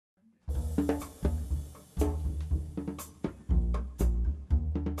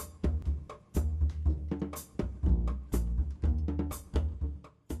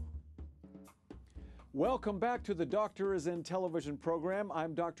Welcome back to the Doctor is in Television program.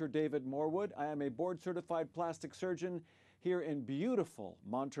 I'm Dr. David Morwood. I am a board-certified plastic surgeon here in beautiful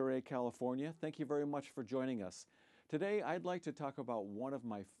Monterey, California. Thank you very much for joining us. Today, I'd like to talk about one of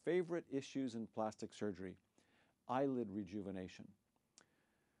my favorite issues in plastic surgery, eyelid rejuvenation.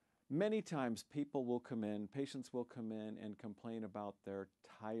 Many times patients will come in and complain about their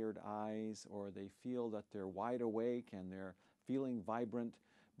tired eyes, or they feel that they're wide awake and they're feeling vibrant,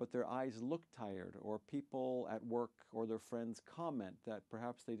 but their eyes look tired, or people at work or their friends comment that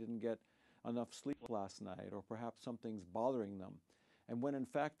perhaps they didn't get enough sleep last night, or perhaps something's bothering them. And when in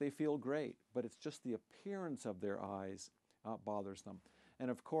fact they feel great, but it's just the appearance of their eyes bothers them.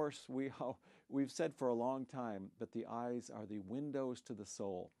 And of course, we've said for a long time that the eyes are the windows to the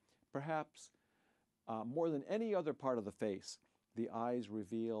soul. Perhaps more than any other part of the face, the eyes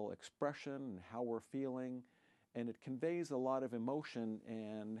reveal expression and how we're feeling, and it conveys a lot of emotion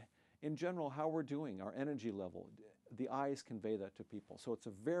and, in general, how we're doing, our energy level. The eyes convey that to people. So it's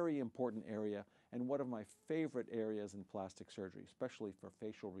a very important area and one of my favorite areas in plastic surgery, especially for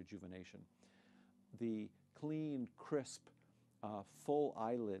facial rejuvenation. The clean, crisp, full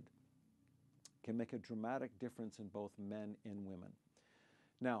eyelid can make a dramatic difference in both men and women.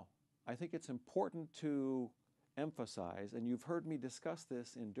 Now, I think it's important to emphasize, and you've heard me discuss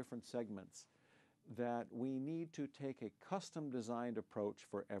this in different segments, that we need to take a custom-designed approach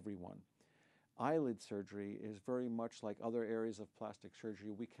for everyone. Eyelid surgery is very much like other areas of plastic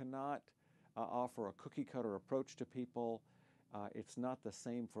surgery. We cannot offer a cookie-cutter approach to people. It's not the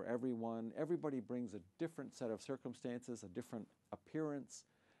same for everyone. Everybody brings a different set of circumstances, a different appearance.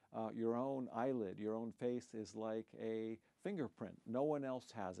 Your own eyelid, your own face is like a fingerprint. No one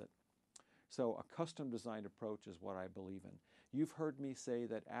else has it. So a custom-designed approach is what I believe in. You've heard me say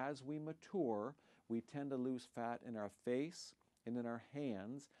that as we mature, we tend to lose fat in our face and in our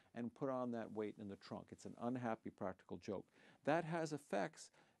hands and put on that weight in the trunk. It's an unhappy practical joke. That has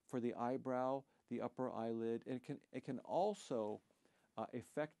effects for the eyebrow, the upper eyelid, and it can also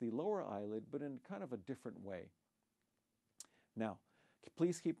affect the lower eyelid, but in kind of a different way. Now,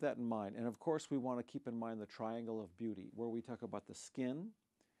 please keep that in mind. And of course, we want to keep in mind the triangle of beauty, where we talk about the skin.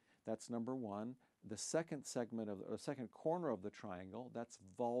 That's number one. The second segment of the second corner of the triangle, that's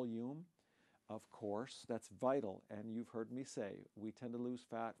volume. Of course, that's vital. And you've heard me say we tend to lose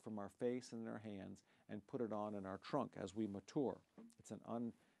fat from our face and in our hands and put it on in our trunk as we mature. It's an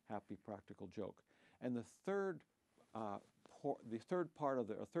unhappy practical joke. And the third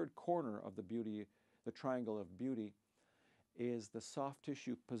corner of the beauty, the triangle of beauty, is the soft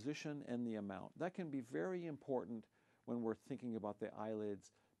tissue position and the amount. That can be very important when we're thinking about the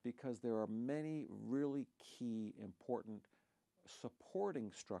eyelids, because there are many really key, important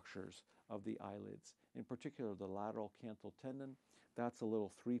supporting structures of the eyelids. In particular, the lateral canthal tendon. That's a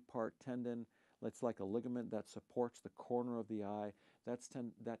little three-part tendon. It's like a ligament that supports the corner of the eye.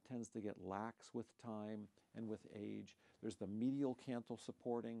 That tends to get lax with time and with age. There's the medial canthal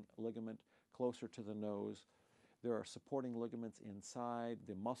supporting ligament closer to the nose. There are supporting ligaments inside,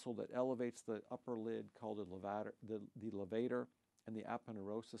 the muscle that elevates the upper lid called the levator, and the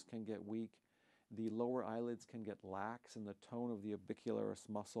aponeurosis can get weak. The lower eyelids can get lax in the tone of the orbicularis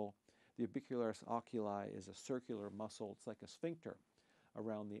muscle. The orbicularis oculi is a circular muscle. It's like a sphincter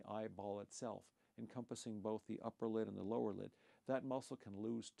around the eyeball itself, encompassing both the upper lid and the lower lid. That muscle can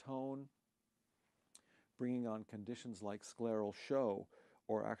lose tone, bringing on conditions like scleral show,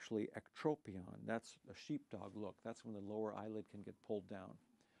 or actually ectropion. That's a sheepdog look. That's when the lower eyelid can get pulled down.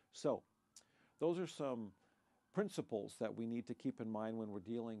 So, those are some principles that we need to keep in mind when we're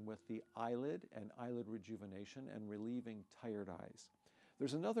dealing with the eyelid and eyelid rejuvenation and relieving tired eyes.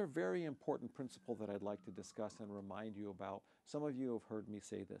 There's another very important principle that I'd like to discuss and remind you about. Some of you have heard me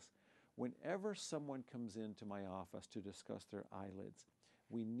say this. Whenever someone comes into my office to discuss their eyelids,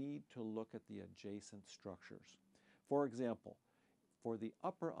 we need to look at the adjacent structures. For example, for the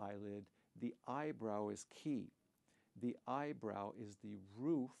upper eyelid, the eyebrow is key. The eyebrow is the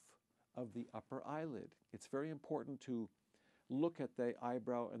roof of the upper eyelid. It's very important to look at the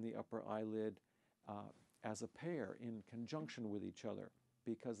eyebrow and the upper eyelid as a pair in conjunction with each other,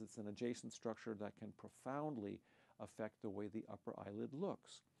 because it's an adjacent structure that can profoundly affect the way the upper eyelid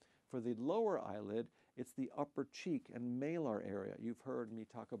looks. For the lower eyelid, it's the upper cheek and malar area. You've heard me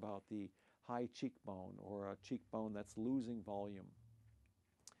talk about the high cheekbone, or a cheekbone that's losing volume.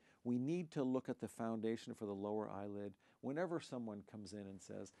 We need to look at the foundation for the lower eyelid whenever someone comes in and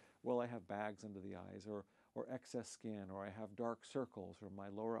says, well, I have bags under the eyes, or excess skin, or I have dark circles, or my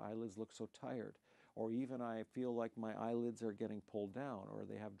lower eyelids look so tired, or even I feel like my eyelids are getting pulled down, or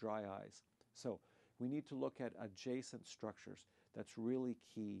they have dry eyes. So we need to look at adjacent structures. That's really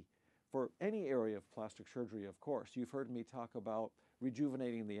key for any area of plastic surgery, of course. You've heard me talk about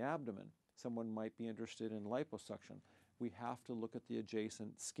rejuvenating the abdomen. Someone might be interested in liposuction. We have to look at the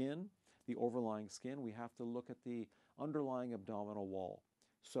adjacent skin, the overlying skin. We have to look at the underlying abdominal wall.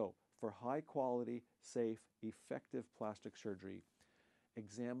 So for high quality, safe, effective plastic surgery,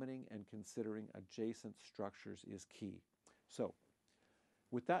 examining and considering adjacent structures is key. So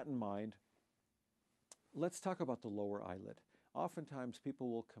with that in mind, let's talk about the lower eyelid. Oftentimes people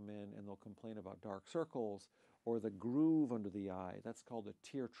will come in and they'll complain about dark circles or the groove under the eye. That's called a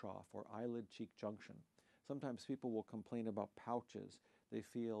tear trough or eyelid cheek junction. Sometimes people will complain about pouches. They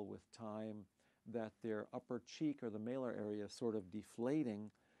feel with time that their upper cheek or the malar area is sort of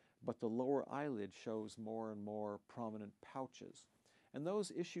deflating, but the lower eyelid shows more and more prominent pouches. And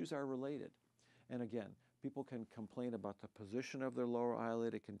those issues are related. And again, people can complain about the position of their lower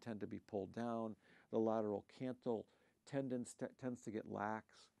eyelid. It can tend to be pulled down. The lateral canthal tends to get lax,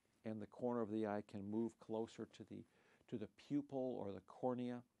 and the corner of the eye can move closer to the pupil or the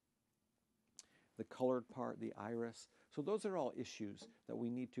cornea, the colored part, the iris. So those are all issues that we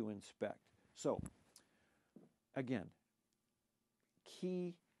need to inspect. So again,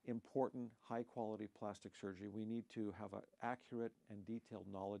 key, important, high-quality plastic surgery, we need to have an accurate and detailed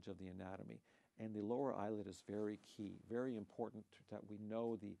knowledge of the anatomy. And the lower eyelid is very key, very important that we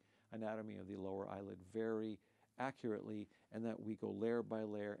know the anatomy of the lower eyelid very accurately and that we go layer by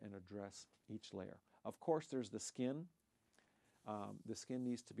layer and address each layer. Of course, there's the skin. The skin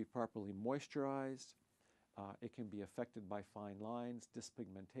needs to be properly moisturized. It can be affected by fine lines,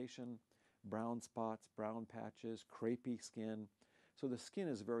 dyspigmentation, brown spots, brown patches, crepey skin. So the skin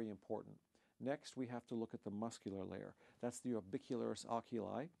is very important. Next, we have to look at the muscular layer. That's the orbicularis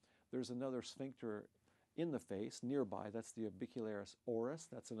oculi. There's another sphincter in the face nearby. That's the orbicularis oris.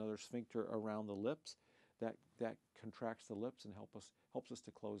 That's another sphincter around the lips that contracts the lips and helps us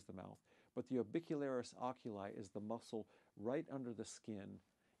to close the mouth. But the orbicularis oculi is the muscle right under the skin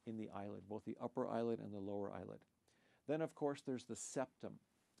in the eyelid, both the upper eyelid and the lower eyelid. Then, of course, there's the septum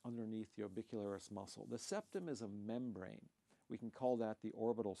underneath the orbicularis muscle. The septum is a membrane. We can call that the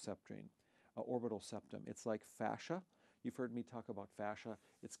orbital septum. It's like fascia. You've heard me talk about fascia.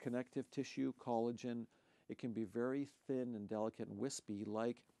 It's connective tissue, collagen. It can be very thin and delicate and wispy,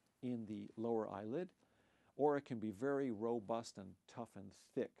 like in the lower eyelid, or it can be very robust and tough and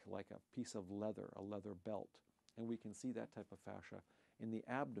thick, like a piece of leather, a leather belt. And we can see that type of fascia in the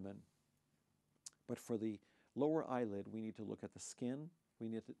abdomen. But for the lower eyelid, we need to look at the skin. We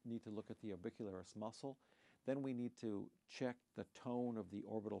need to look at the orbicularis muscle. Then we need to check the tone of the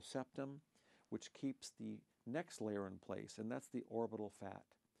orbital septum, which keeps the next layer in place, and that's the orbital fat.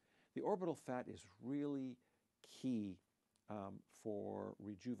 The orbital fat is really key for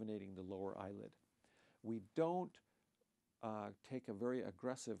rejuvenating the lower eyelid. We don't take a very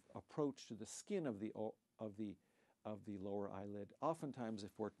aggressive approach to the skin of the lower eyelid. Oftentimes,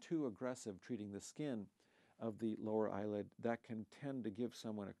 if we're too aggressive treating the skin of the lower eyelid, that can tend to give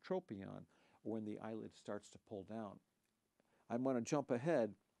someone a tropion when the eyelid starts to pull down. I'm going to jump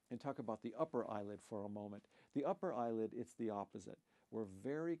ahead and talk about the upper eyelid for a moment. The upper eyelid, it's the opposite. We're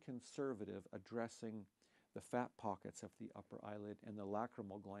very conservative addressing the fat pockets of the upper eyelid and the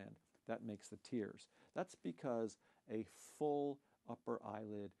lacrimal gland. That makes the tears. That's because a full upper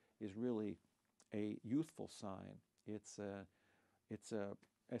eyelid is really a youthful sign. It's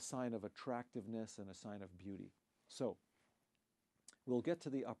a sign of attractiveness and a sign of beauty. So we'll get to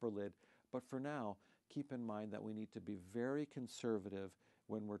the upper lid, but for now, keep in mind that we need to be very conservative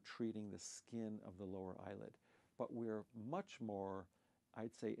when we're treating the skin of the lower eyelid. But we're much more,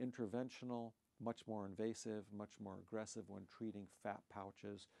 I'd say, interventional, much more invasive, much more aggressive when treating fat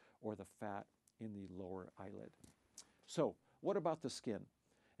pouches or the fat in the lower eyelid. So what about the skin?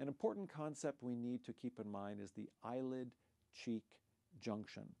 An important concept we need to keep in mind is the eyelid-cheek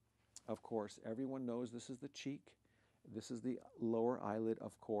junction. Of course, everyone knows this is the cheek. This is the lower eyelid,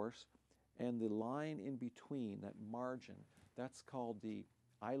 of course. And the line in between, that margin, that's called the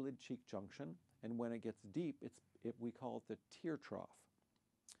eyelid-cheek junction. And when it gets deep, we call it the tear trough.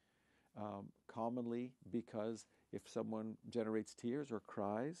 Commonly because if someone generates tears or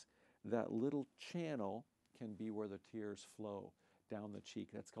cries, that little channel can be where the tears flow down the cheek.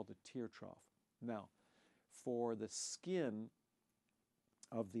 That's called the tear trough. Now, for the skin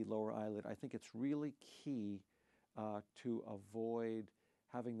of the lower eyelid, I think it's really key to avoid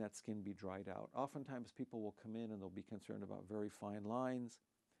having that skin be dried out. Oftentimes people will come in and they'll be concerned about very fine lines,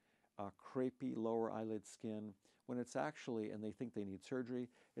 crepey lower eyelid skin, when it's actually, and they think they need surgery,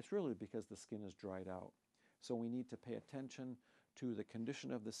 it's really because the skin is dried out. So we need to pay attention to the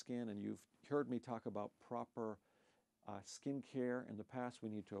condition of the skin, and you've heard me talk about proper Skincare, in the past we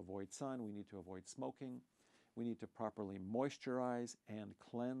need to avoid sun, we need to avoid smoking, we need to properly moisturize and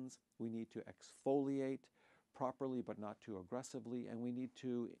cleanse, we need to exfoliate properly but not too aggressively, and we need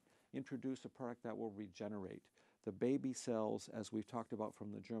to introduce a product that will regenerate. The baby cells, as we've talked about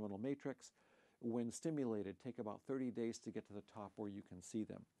from the germinal matrix, when stimulated, take about 30 days to get to the top where you can see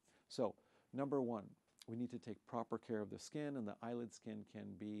them. So, number one, we need to take proper care of the skin, and the eyelid skin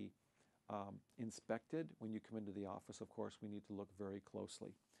can be inspected. When you come into the office, of course, we need to look very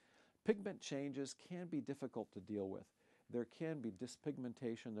closely. Pigment changes can be difficult to deal with. There can be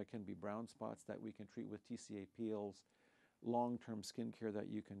dyspigmentation, there can be brown spots that we can treat with TCA peels, long-term skincare that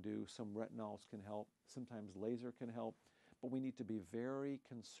you can do. Some retinols can help, sometimes laser can help, but we need to be very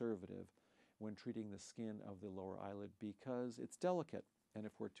conservative when treating the skin of the lower eyelid because it's delicate, and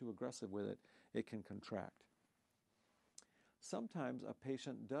if we're too aggressive with it, it can contract. Sometimes a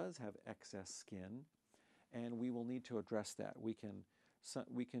patient does have excess skin, and we will need to address that. We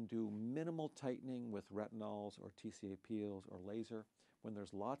can do minimal tightening with retinols or TCA peels or laser. When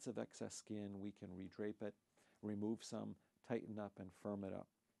there's lots of excess skin, we can redrape it, remove some, tighten up, and firm it up.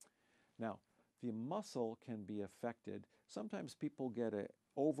 Now, the muscle can be affected. Sometimes people get an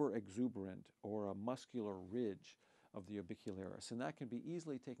over-exuberant or a muscular ridge of the orbicularis, and that can be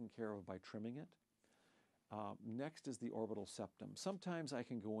easily taken care of by trimming it. Next is the orbital septum. Sometimes I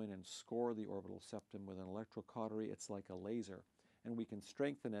can go in and score the orbital septum with an electrocautery. It's like a laser, and we can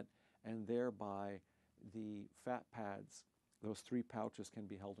strengthen it, and thereby the fat pads, those 3 pouches, can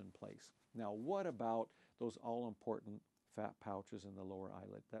be held in place. Now, what about those all-important fat pouches in the lower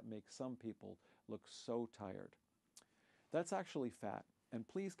eyelid that make some people look so tired? That's actually fat, and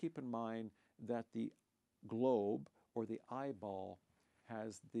please keep in mind that the globe or the eyeball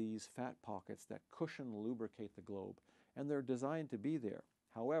has these fat pockets that cushion and lubricate the globe, and they're designed to be there.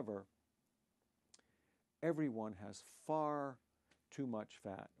 However, everyone has far too much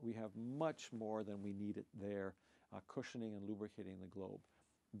fat. We have much more than we need it there, cushioning and lubricating the globe.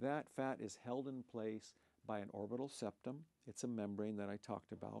 That fat is held in place by an orbital septum. It's a membrane that I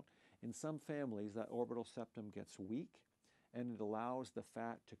talked about. In some families, that orbital septum gets weak, and it allows the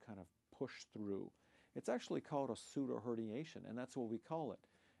fat to kind of push through. It's actually called a pseudoherniation, and that's what we call it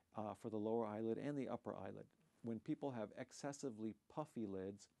for the lower eyelid and the upper eyelid. When people have excessively puffy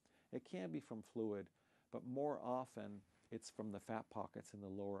lids, it can be from fluid, but more often it's from the fat pockets in the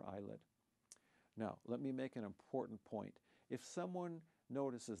lower eyelid. Now, let me make an important point. If someone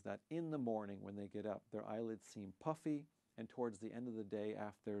notices that in the morning when they get up, their eyelids seem puffy, and towards the end of the day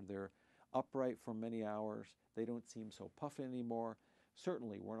after they're upright for many hours, they don't seem so puffy anymore,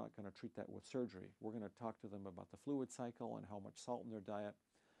 certainly we're not going to treat that with surgery. We're going to talk to them about the fluid cycle and how much salt in their diet,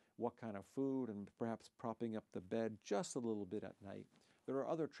 what kind of food, and perhaps propping up the bed just a little bit at night. There are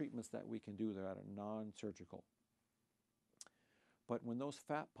other treatments that we can do that are non-surgical. But when those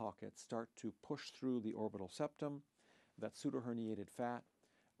fat pockets start to push through the orbital septum, that pseudoherniated fat,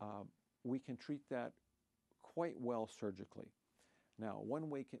 we can treat that quite well surgically. Now, one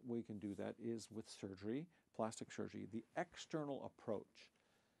way we can do that is with surgery, plastic surgery, the external approach.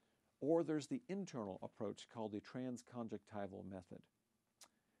 Or there's the internal approach called the transconjunctival method.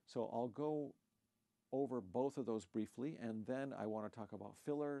 So I'll go over both of those briefly, and then I want to talk about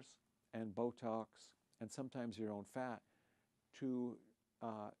fillers and Botox and sometimes your own fat to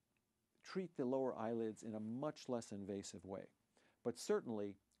treat the lower eyelids in a much less invasive way. But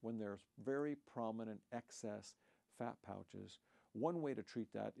certainly, when there's very prominent excess fat pouches, one way to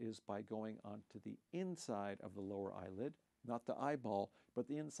treat that is by going onto the inside of the lower eyelid, not the eyeball, but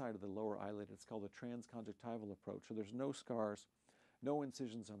the inside of the lower eyelid. It's called the transconjunctival approach. So there's no scars, no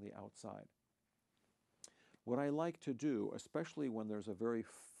incisions on the outside. What I like to do, especially when there's a very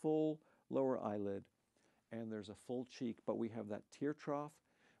full lower eyelid and there's a full cheek, but we have that tear trough,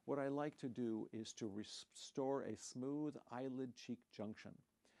 what I like to do is to restore a smooth eyelid-cheek junction.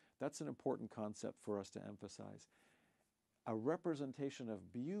 That's an important concept for us to emphasize. A representation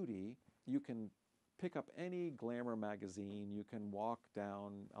of beauty, you can pick up any glamour magazine, you can walk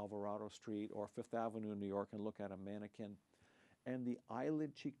down Alvarado Street or Fifth Avenue in New York and look at a mannequin, and the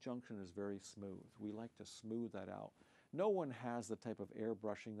eyelid-cheek junction is very smooth. We like to smooth that out. No one has the type of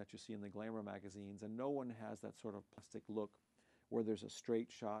airbrushing that you see in the glamour magazines, and no one has that sort of plastic look where there's a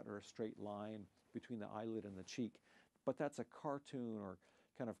straight shot or a straight line between the eyelid and the cheek. But that's a cartoon or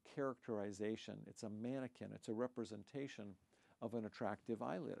kind of characterization. It's a mannequin. It's a representation of an attractive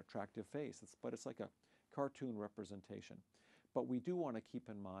eyelid, attractive face. But it's like a cartoon representation. But we do want to keep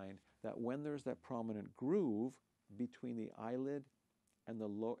in mind that when there's that prominent groove between the eyelid and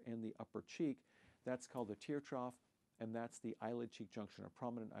the upper cheek, that's called the tear trough, and that's the eyelid-cheek junction, a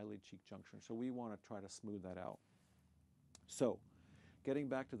prominent eyelid-cheek junction. So we want to try to smooth that out. So, getting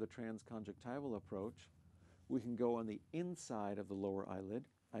back to the transconjunctival approach, we can go on the inside of the lower eyelid.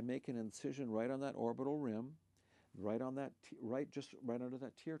 I make an incision right on that orbital rim, right on that, just right under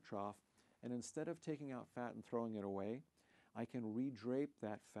that tear trough, and instead of taking out fat and throwing it away, I can redrape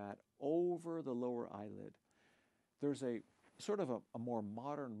that fat over the lower eyelid. There's a sort of a more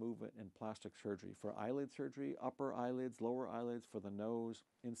modern movement in plastic surgery. For eyelid surgery, upper eyelids, lower eyelids, for the nose,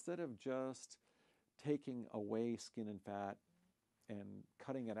 instead of just taking away skin and fat and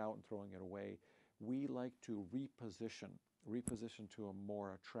cutting it out and throwing it away, we like to reposition to a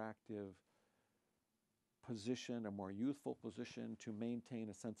more attractive position, a more youthful position, to maintain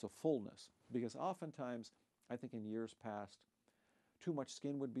a sense of fullness. Because oftentimes, I think in years past, too much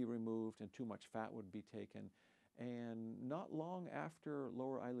skin would be removed and too much fat would be taken. And not long after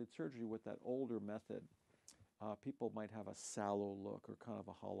lower eyelid surgery with that older method, people might have a sallow look or kind of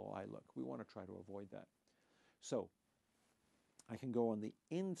a hollow eye look. We want to try to avoid that. So I can go on the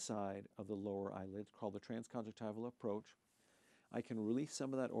inside of the lower eyelids, called the transconjunctival approach. I can release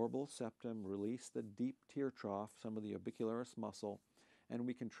some of that orbital septum, release the deep tear trough, some of the orbicularis muscle, and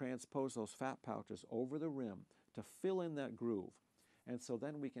we can transpose those fat pouches over the rim to fill in that groove. And so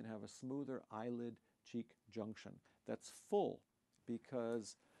then we can have a smoother eyelid cheek junction that's full,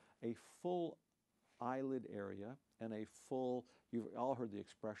 because a full eyelid area and a full, you've all heard the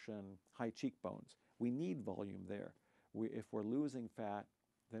expression, high cheekbones. We need volume there. If we're losing fat,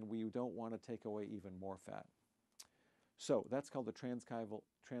 then we don't want to take away even more fat. So that's called the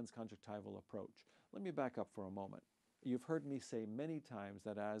transconjunctival approach. Let me back up for a moment. You've heard me say many times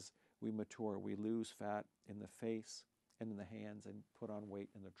that as we mature, we lose fat in the face and in the hands and put on weight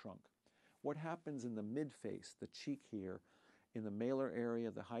in the trunk. What happens in the mid-face, the cheek here, in the malar area,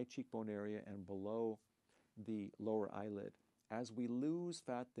 the high cheekbone area, and below the lower eyelid, as we lose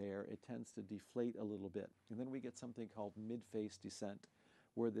fat there, it tends to deflate a little bit. And then we get something called mid-face descent,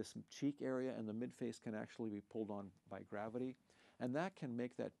 where this cheek area and the mid-face can actually be pulled on by gravity. And that can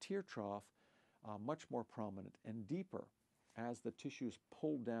make that tear trough much more prominent and deeper as the tissue is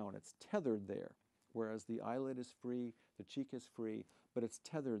pulled down. It's tethered there, whereas the eyelid is free, the cheek is free, but it's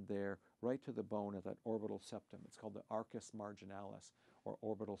tethered there right to the bone of that orbital septum. It's called the arcus marginalis, or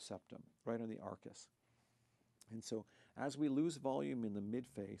orbital septum, right on the arcus. And so as we lose volume in the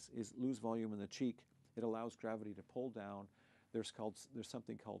mid-face, lose volume in the cheek, it allows gravity to pull down. There's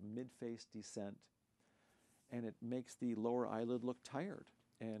something called mid-face descent, and it makes the lower eyelid look tired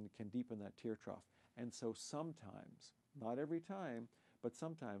and can deepen that tear trough. And so sometimes, not every time, but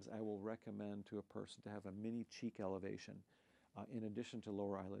sometimes I will recommend to a person to have a mini cheek elevation in addition to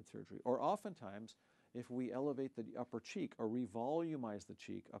lower eyelid surgery. Or oftentimes, if we elevate the upper cheek or revolumize the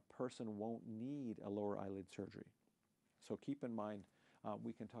cheek, a person won't need a lower eyelid surgery. So keep in mind,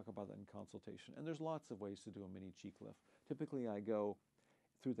 we can talk about that in consultation. And there's lots of ways to do a mini cheek lift. Typically, I go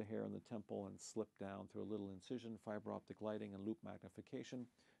through the hair in the temple and slip down through a little incision, fiber optic lighting, and loop magnification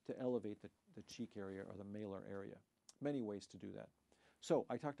to elevate the cheek area or the malar area. Many ways to do that. So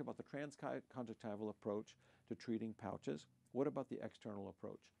I talked about the transconjunctival approach to treating pouches. What about the external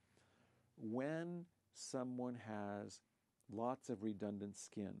approach? When someone has lots of redundant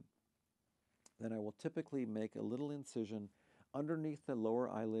skin, then I will typically make a little incision underneath the lower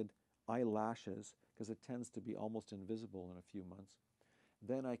eyelid eyelashes, because it tends to be almost invisible in a few months.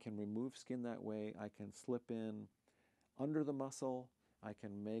 Then I can remove skin that way. I can slip in under the muscle. I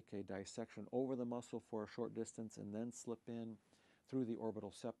can make a dissection over the muscle for a short distance and then slip in through the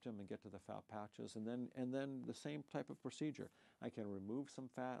orbital septum and get to the fat pouches, and then the same type of procedure. I can remove some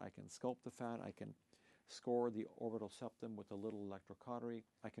fat, I can sculpt the fat, I can score the orbital septum with a little electrocautery,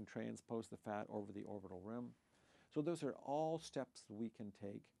 I can transpose the fat over the orbital rim. So those are all steps we can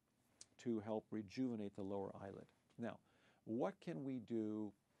take to help rejuvenate the lower eyelid. Now, what can we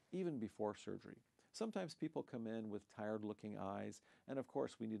do even before surgery? Sometimes people come in with tired-looking eyes, and of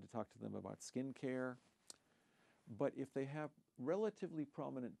course we need to talk to them about skin care. But if they have relatively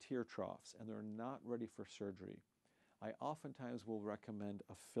prominent tear troughs and they're not ready for surgery, I oftentimes will recommend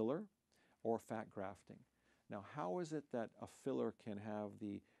a filler or fat grafting. Now, how is it that a filler can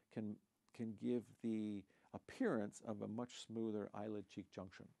give the appearance of a much smoother eyelid cheek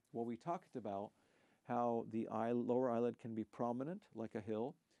junction? Well, we talked about how the lower eyelid can be prominent like a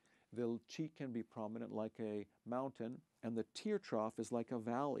hill, the cheek can be prominent like a mountain, and the tear trough is like a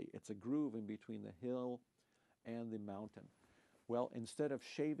valley. It's a groove in between the hill and the mountain. Well, instead of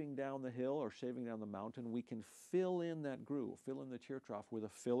shaving down the hill or shaving down the mountain, we can fill in that groove, fill in the tear trough with a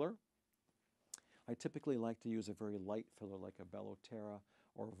filler. I typically like to use a very light filler like a Belloterra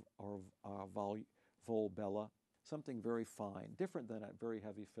or Volbella, something very fine, different than a very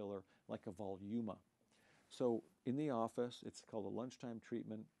heavy filler like a Voluma. So in the office, it's called a lunchtime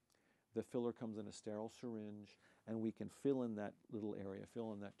treatment. The filler comes in a sterile syringe, and we can fill in that little area,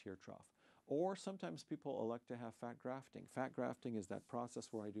 fill in that tear trough. Or sometimes people elect to have fat grafting. Fat grafting is that process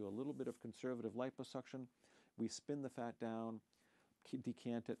where I do a little bit of conservative liposuction. We spin the fat down,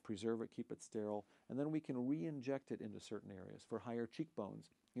 decant it, preserve it, keep it sterile, and then we can re-inject it into certain areas for higher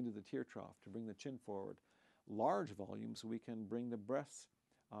cheekbones, into the tear trough to bring the chin forward. Large volumes, we can bring the breasts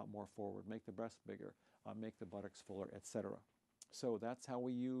more forward, make the breasts bigger, make the buttocks fuller, etc. So that's how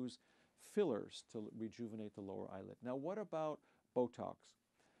we use fillers to rejuvenate the lower eyelid. Now, what about Botox?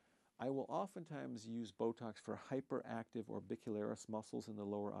 I will oftentimes use Botox for hyperactive orbicularis muscles in the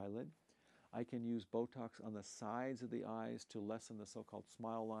lower eyelid. I can use Botox on the sides of the eyes to lessen the so-called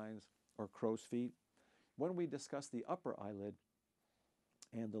smile lines or crow's feet. When we discuss the upper eyelid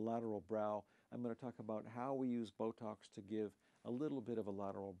and the lateral brow, I'm going to talk about how we use Botox to give a little bit of a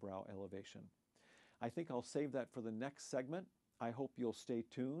lateral brow elevation. I think I'll save that for the next segment. I hope you'll stay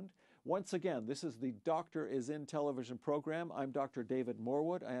tuned. Once again, this is the Doctor is in television program. I'm Dr. David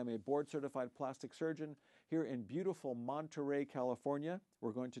Morwood. I am a board-certified plastic surgeon here in beautiful Monterey, California.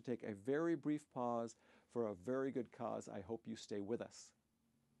 We're going to take a very brief pause for a very good cause. I hope you stay with us.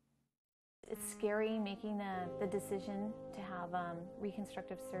 It's scary making the decision to have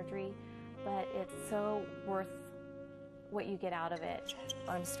reconstructive surgery, but it's so worth what you get out of it.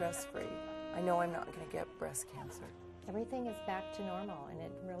 I'm stress-free. I know I'm not going to get breast cancer. Everything is back to normal, and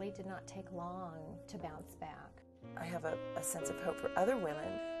it really did not take long to bounce back. I have a sense of hope for other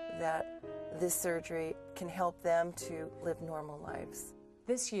women that this surgery can help them to live normal lives.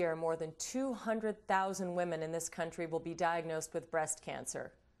 This year, more than 200,000 women in this country will be diagnosed with breast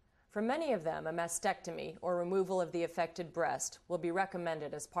cancer. For many of them, a mastectomy or removal of the affected breast will be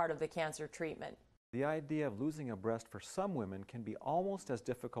recommended as part of the cancer treatment. The idea of losing a breast for some women can be almost as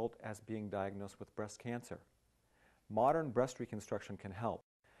difficult as being diagnosed with breast cancer. Modern breast reconstruction can help.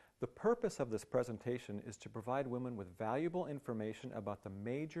 The purpose of this presentation is to provide women with valuable information about the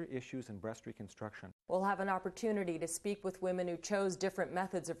major issues in breast reconstruction. We'll have an opportunity to speak with women who chose different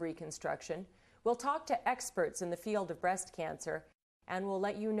methods of reconstruction. We'll talk to experts in the field of breast cancer, and we'll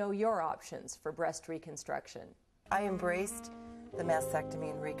let you know your options for breast reconstruction. I embraced the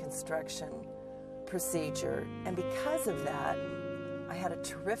mastectomy and reconstruction procedure, and because of that, I had a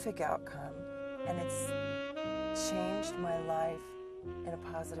terrific outcome, and it's changed my life in a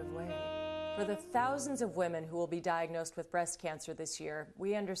positive way. For the thousands of women who will be diagnosed with breast cancer this year,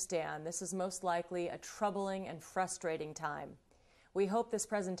 we understand this is most likely a troubling and frustrating time. We hope this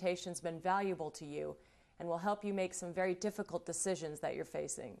presentation's been valuable to you and will help you make some very difficult decisions that you're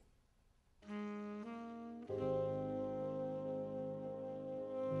facing.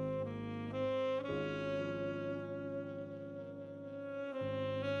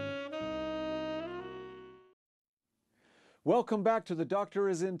 Welcome back to the Doctor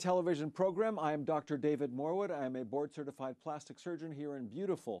is in television program. I am Dr. David Morwood. I am a board-certified plastic surgeon here in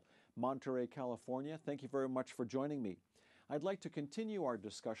beautiful Monterey, California. Thank you very much for joining me. I'd like to continue our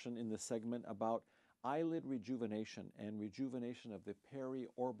discussion in this segment about eyelid rejuvenation and rejuvenation of the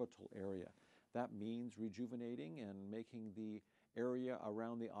periorbital area. That means rejuvenating and making the area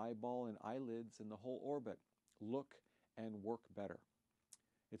around the eyeball and eyelids and the whole orbit look and work better.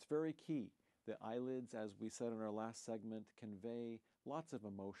 It's very key. The eyelids, as we said in our last segment, convey lots of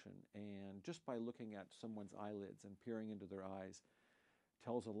emotion, and just by looking at someone's eyelids and peering into their eyes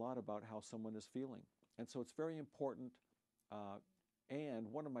tells a lot about how someone is feeling. And so it's very important,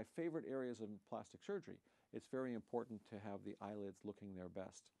 and one of my favorite areas of plastic surgery. It's very important to have the eyelids looking their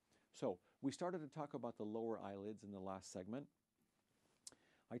best. So we started to talk about the lower eyelids in the last segment.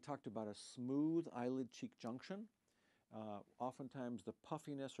 I talked about a smooth eyelid cheek junction. Oftentimes the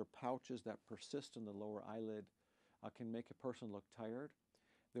puffiness or pouches that persist in the lower eyelid can make a person look tired.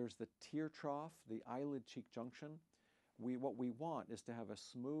 There's the tear trough, the eyelid cheek junction. What we want is to have a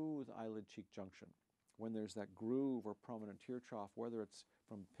smooth eyelid cheek junction. When there's that groove or prominent tear trough, whether it's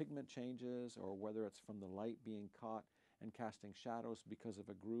from pigment changes or whether it's from the light being caught and casting shadows because of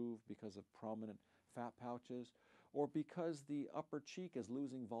a groove, because of prominent fat pouches, or because the upper cheek is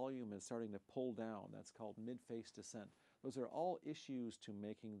losing volume and starting to pull down. That's called mid-face descent. Those are all issues to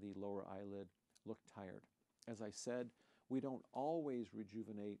making the lower eyelid look tired. As I said, we don't always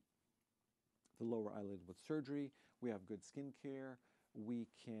rejuvenate the lower eyelid with surgery. We have good skin care. We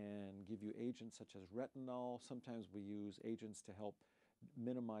can give you agents such as retinol. Sometimes we use agents to help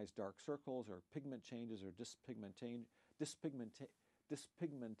minimize dark circles or pigment changes or dyspigmentation,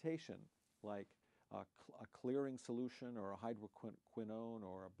 like a clearing solution or a hydroquinone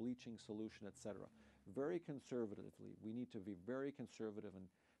or a bleaching solution, etc. Very conservatively. We need to be very conservative in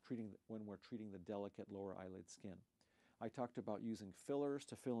we're treating the delicate lower eyelid skin. I talked about using fillers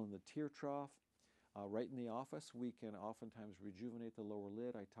to fill in the tear trough. Right in the office, we can oftentimes rejuvenate the lower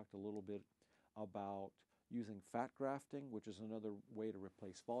lid. I talked a little bit about using fat grafting, which is another way to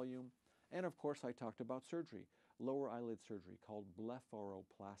replace volume. And of course, I talked about surgery, lower eyelid surgery called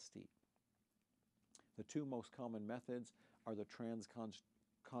blepharoplasty. The two most common methods are the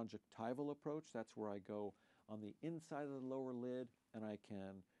transconjunctival approach. That's where I go on the inside of the lower lid and I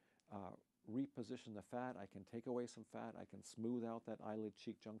can reposition the fat. I can take away some fat. I can smooth out that eyelid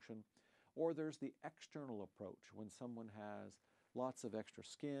cheek junction. Or there's the external approach. When someone has lots of extra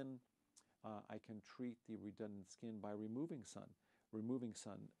skin, I can treat the redundant skin by removing some,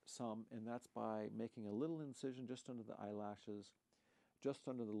 and that's by making a little incision just under the eyelashes, just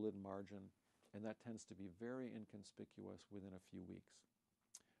under the lid margin, and that tends to be very inconspicuous within a few weeks.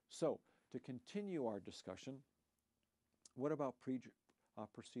 So, to continue our discussion, what about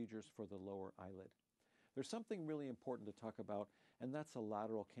procedures for the lower eyelid? There's something really important to talk about, and that's a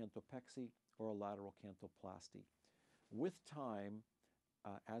lateral canthopexy or a lateral canthoplasty. With time,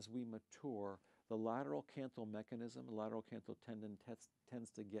 as we mature, the lateral canthal mechanism, the lateral canthal tendon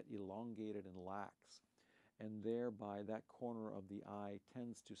tends to get elongated and lax, and thereby that corner of the eye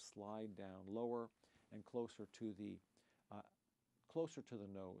tends to slide down lower and closer to the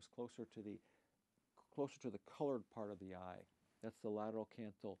nose, closer to the colored part of the eye. That's the lateral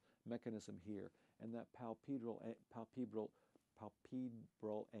canthal mechanism here. And that palpebral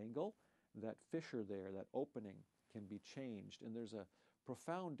angle, that fissure there, that opening, can be changed. And there's a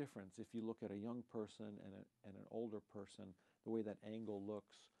profound difference if you look at a young person and an older person, the way that angle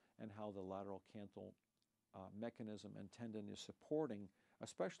looks and how the lateral canthal mechanism and tendon is supporting,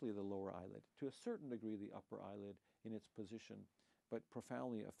 especially the lower eyelid. To a certain degree, the upper eyelid in its position, but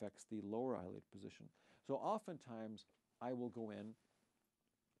profoundly affects the lower eyelid position. So oftentimes, I will go in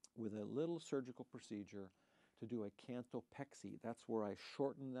with a little surgical procedure to do a canthopexy. That's where I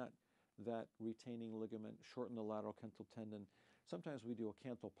shorten that retaining ligament, shorten the lateral canthal tendon. Sometimes we do a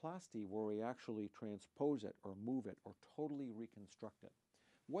canthoplasty where we actually transpose it or move it or totally reconstruct it.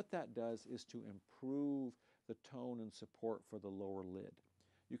 What that does is to improve the tone and support for the lower lid.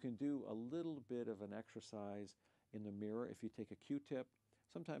 You can do a little bit of an exercise in the mirror if you take a Q-tip,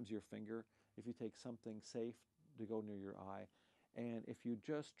 sometimes your finger, if you take something safe to go near your eye, and if you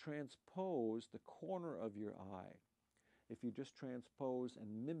just transpose the corner of your eye, if you just transpose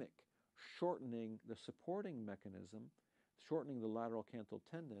and mimic shortening the supporting mechanism, shortening the lateral canthal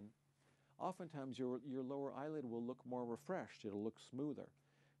tendon, oftentimes your lower eyelid will look more refreshed, it'll look smoother,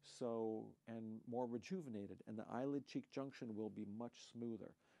 and more rejuvenated, and the eyelid cheek junction will be much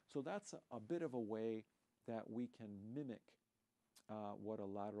smoother. So that's a bit of a way that we can mimic what a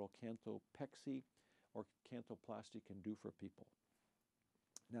lateral canthopexy or canthoplasty can do for people.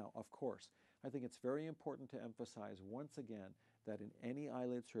 Now, of course, I think it's very important to emphasize once again that in any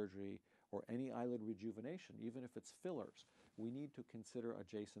eyelid surgery or any eyelid rejuvenation, even if it's fillers, we need to consider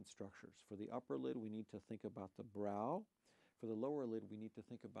adjacent structures. For the upper lid, we need to think about the brow. For the lower lid, we need to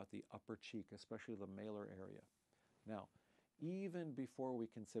think about the upper cheek, especially the malar area. Now, even before we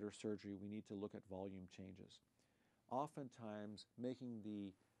consider surgery, we need to look at volume changes. Oftentimes, making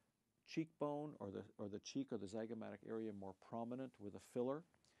the cheekbone or the cheek or the zygomatic area more prominent with a filler,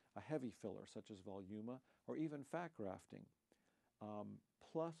 a heavy filler such as Voluma, or even fat grafting,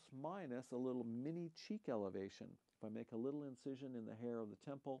 plus minus a little mini cheek elevation. If I make a little incision in the hair of the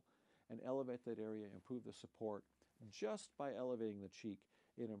temple and elevate that area, improve the support, just by elevating the cheek,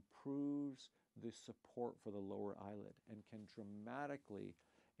 it improves the support for the lower eyelid and can dramatically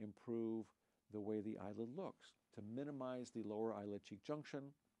improve the way the eyelid looks. To minimize the lower eyelid cheek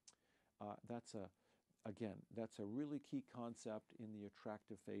junction, that's a really key concept in the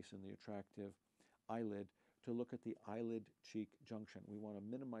attractive face and the attractive eyelid, to look at the eyelid cheek junction. We want to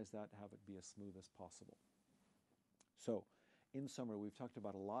minimize that, have it be as smooth as possible. So, in summary, we've talked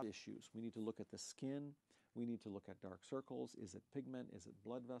about a lot of issues. We need to look at the skin. We need to look at dark circles. Is it pigment? Is it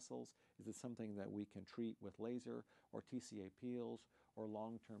blood vessels? Is it something that we can treat with laser or TCA peels or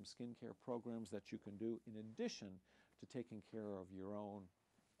long-term skincare programs that you can do in addition to taking care of your own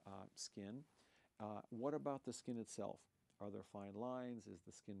skin? What about the skin itself? Are there fine lines? Is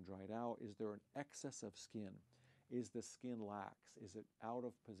the skin dried out? Is there an excess of skin? Is the skin lax? Is it out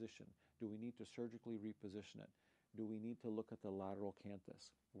of position? Do we need to surgically reposition it? Do we need to look at the lateral canthus?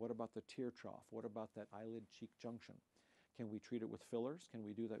 What about the tear trough? What about that eyelid cheek junction? Can we treat it with fillers? Can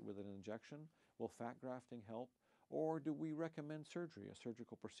we do that with an injection? Will fat grafting help? Or do we recommend surgery, a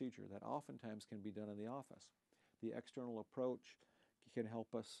surgical procedure that oftentimes can be done in the office? The external approach can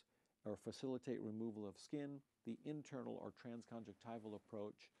help us or facilitate removal of skin. The internal or transconjunctival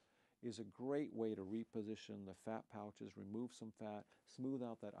approach is a great way to reposition the fat pouches, remove some fat, smooth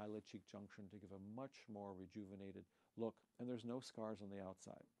out that eyelid cheek junction to give a much more rejuvenated look, and there's no scars on the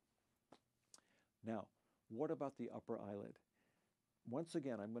outside. Now, what about the upper eyelid? Once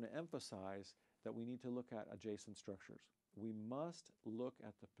again, I'm going to emphasize that we need to look at adjacent structures. We must look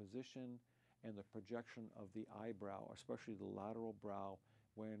at the position and the projection of the eyebrow, especially the lateral brow,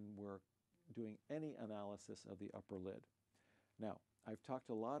 when we're doing any analysis of the upper lid. Now, I've talked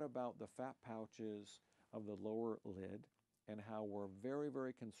a lot about the fat pouches of the lower lid and how we're very,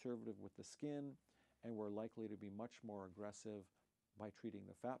 very conservative with the skin, and we're likely to be much more aggressive by treating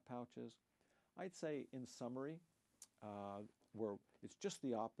the fat pouches. I'd say, in summary, it's just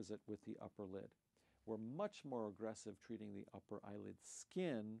the opposite with the upper lid. We're much more aggressive treating the upper eyelid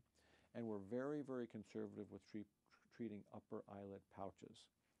skin, and we're very, very conservative with treating upper eyelid pouches.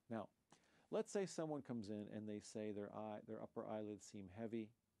 Now, let's say someone comes in and they say their upper eyelids seem heavy,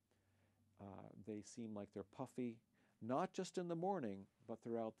 they seem like they're puffy, not just in the morning, but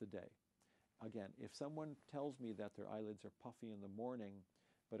throughout the day. Again, if someone tells me that their eyelids are puffy in the morning,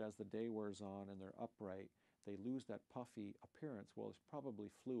 but as the day wears on and they're upright, they lose that puffy appearance, well, it's probably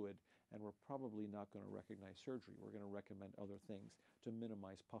fluid, and we're probably not going to recognize surgery. We're going to recommend other things to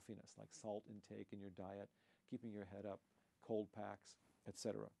minimize puffiness, like salt intake in your diet, keeping your head up, cold packs,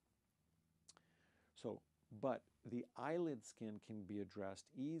 etc. So, but the eyelid skin can be addressed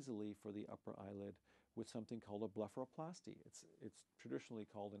easily for the upper eyelid with something called a blepharoplasty. It's traditionally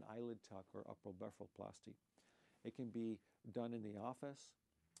called an eyelid tuck or upper blepharoplasty. It can be done in the office.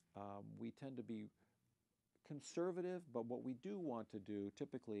 We tend to be conservative, but what we do want to do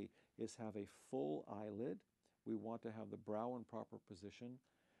typically is have a full eyelid. We want to have the brow in proper position.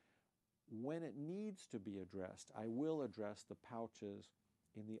 When it needs to be addressed, I will address the pouches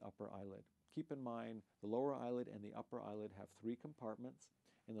in the upper eyelid. Keep in mind, the lower eyelid and the upper eyelid have 3 compartments.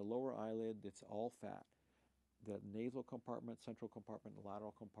 In the lower eyelid, it's all fat. The nasal compartment, central compartment, and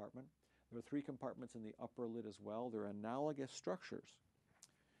lateral compartment. There are 3 compartments in the upper lid as well. They're analogous structures.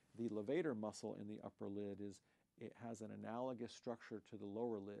 The levator muscle in the upper lid it has an analogous structure to the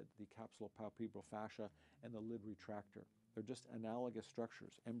lower lid, the capsulopalpebral fascia and the lid retractor. They're just analogous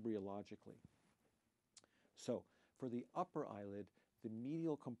structures embryologically. So for the upper eyelid, the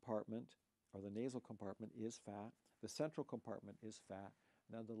medial compartment or the nasal compartment is fat. The central compartment is fat.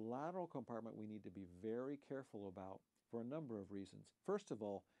 Now the lateral compartment we need to be very careful about for a number of reasons. First of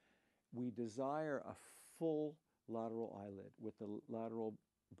all, we desire a full lateral eyelid with the lateral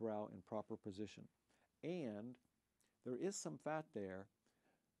brow in proper position. And there is some fat there,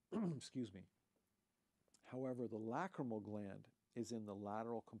 excuse me. However, the lacrimal gland is in the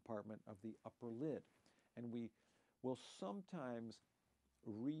lateral compartment of the upper lid. And we will sometimes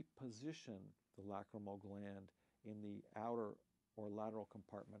reposition the lacrimal gland in the outer or lateral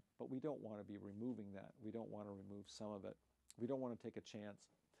compartment, but we don't want to be removing that. We don't want to remove some of it. We don't want to take a chance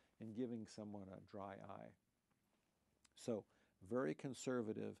in giving someone a dry eye. So, very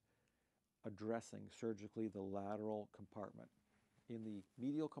conservative addressing surgically the lateral compartment. In the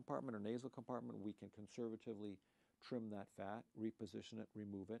medial compartment or nasal compartment, we can conservatively trim that fat, reposition it,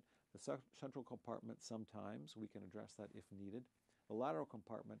 remove it. The central compartment, sometimes we can address that if needed. The lateral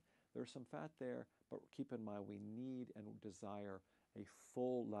compartment, there's some fat there, but keep in mind we need and desire a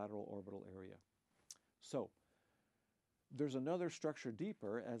full lateral orbital area. So, there's another structure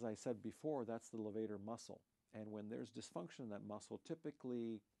deeper, as I said before, that's the levator muscle. And when there's dysfunction in that muscle,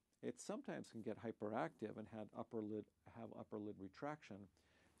 typically it sometimes can get hyperactive and have upper lid retraction,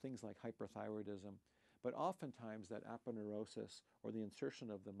 things like hyperthyroidism. But oftentimes that aponeurosis or the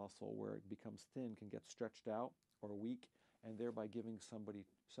insertion of the muscle where it becomes thin can get stretched out or weak, and thereby giving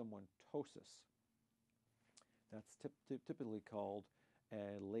someone ptosis. That's typically called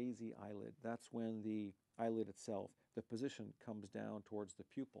a lazy eyelid. That's when the eyelid itself, the position comes down towards the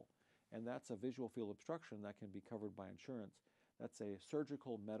pupil. And that's a visual field obstruction that can be covered by insurance. That's a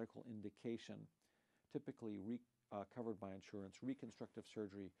surgical medical indication, typically covered by insurance, reconstructive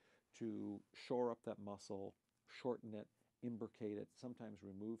surgery to shore up that muscle, shorten it, imbricate it, sometimes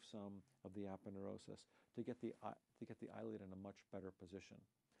remove some of the aponeurosis to get the eyelid in a much better position.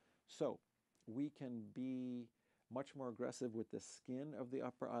 So we can be much more aggressive with the skin of the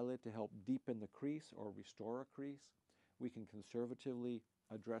upper eyelid to help deepen the crease or restore a crease. We can conservatively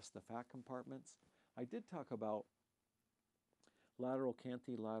address the fat compartments. I did talk about lateral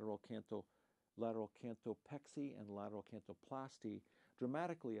canthi, lateral canthopexy, and lateral canthoplasty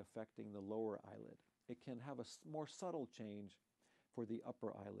dramatically affecting the lower eyelid. It can have a more subtle change for the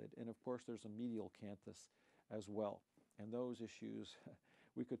upper eyelid. And of course, there's a medial canthus as well. And those issues,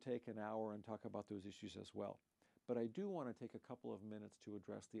 we could take an hour and talk about those issues as well. But I do want to take a couple of minutes to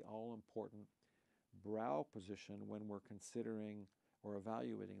address the all-important brow position when we're considering or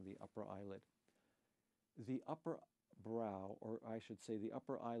evaluating the upper eyelid. The upper brow, or I should say the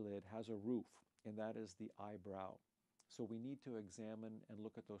upper eyelid, has a roof, and that is the eyebrow. So we need to examine and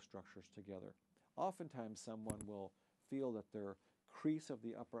look at those structures together. Oftentimes someone will feel that their crease of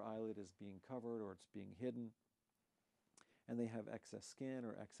the upper eyelid is being covered or it's being hidden, and they have excess skin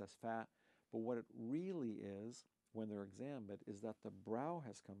or excess fat. But what it really is, when they're examined, is that the brow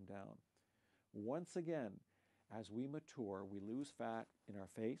has come down. Once again, as we mature, we lose fat in our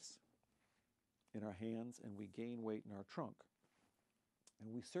face, in our hands, and we gain weight in our trunk.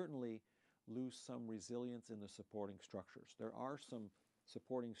 And we certainly lose some resilience in the supporting structures. There are some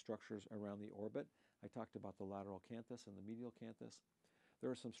supporting structures around the orbit. I talked about the lateral canthus and the medial canthus.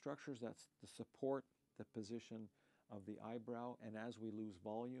 There are some structures that support the position of the eyebrow, and as we lose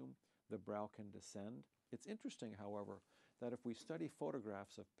volume, the brow can descend. It's interesting, however, that if we study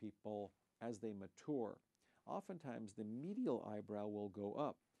photographs of people as they mature, oftentimes the medial eyebrow will go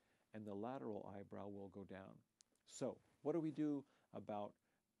up and the lateral eyebrow will go down. So, what do we do about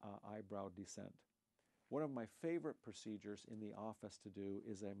eyebrow descent? One of my favorite procedures in the office to do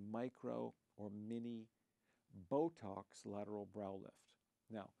is a micro or mini Botox lateral brow lift.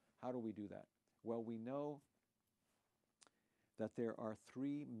 Now, how do we do that? Well, we know that there are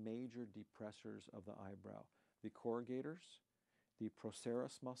three major depressors of the eyebrow: the corrugators, the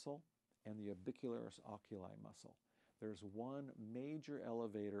procerus muscle, and the orbicularis oculi muscle. There's one major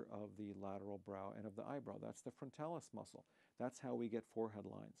elevator of the lateral brow and of the eyebrow. That's the frontalis muscle. That's how we get forehead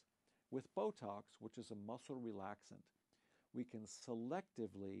lines. With Botox, which is a muscle relaxant, we can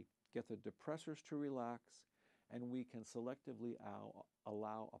selectively get the depressors to relax, and we can selectively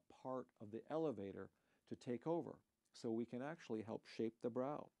allow a part of the elevator to take over. So we can actually help shape the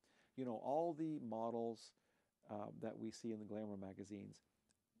brow. You know, all the models that we see in the glamour magazines,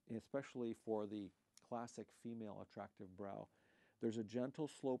 especially for the classic female attractive brow, there's a gentle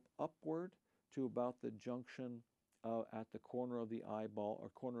slope upward to about the junction at the corner of the eyeball or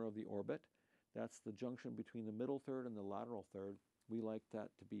corner of the orbit. That's the junction between the middle third and the lateral third. We like that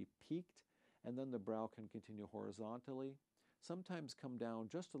to be peaked, and then the brow can continue horizontally, sometimes come down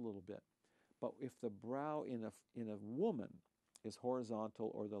just a little bit. But if the brow in a woman is horizontal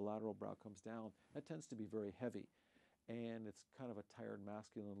or the lateral brow comes down, that tends to be very heavy, and it's kind of a tired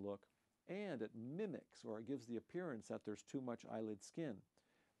masculine look, and it mimics or it gives the appearance that there's too much eyelid skin,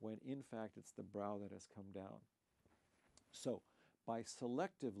 when in fact it's the brow that has come down. So by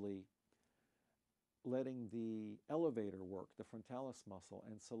selectively letting the elevator work, the frontalis muscle,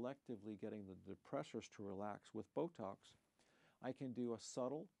 and selectively getting the depressors to relax with Botox, I can do a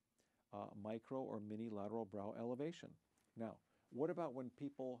subtle micro or mini lateral brow elevation. Now, what about when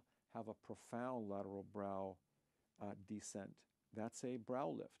people have a profound lateral brow descent? That's a brow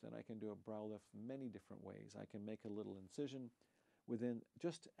lift, and I can do a brow lift many different ways. I can make a little incision within,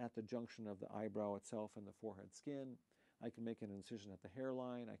 just at the junction of the eyebrow itself and the forehead skin. I can make an incision at the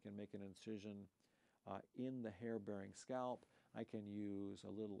hairline. I can make an incision in the hair-bearing scalp. I can use a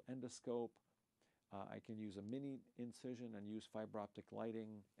little endoscope. I can use a mini incision and use fiber optic lighting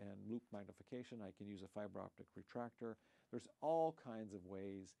and loop magnification. I can use a fiber optic retractor. There's all kinds of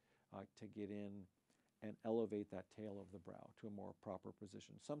ways to get in and elevate that tail of the brow to a more proper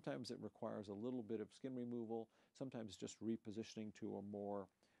position. Sometimes it requires a little bit of skin removal, sometimes just repositioning to a more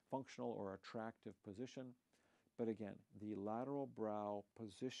functional or attractive position. But again, the lateral brow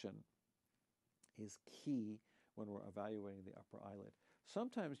position is key when we're evaluating the upper eyelid.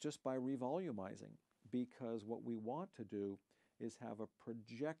 Sometimes just by revolumizing, because what we want to do is have a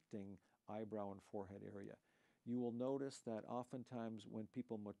projecting eyebrow and forehead area. You will notice that oftentimes when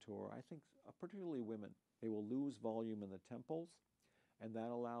people mature, I think particularly women, they will lose volume in the temples, and that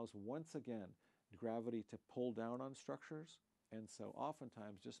allows, once again, gravity to pull down on structures. And so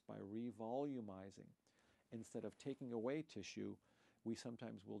oftentimes just by revolumizing, instead of taking away tissue, we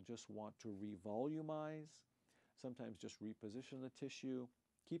sometimes will just want to revolumize, sometimes just reposition the tissue.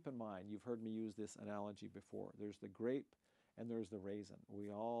 Keep in mind, you've heard me use this analogy before. There's the grape and there's the raisin.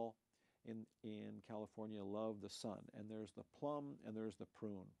 We all in California love the sun, and there's the plum and there's the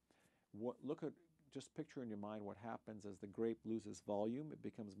prune. Just picture in your mind what happens as the grape loses volume. It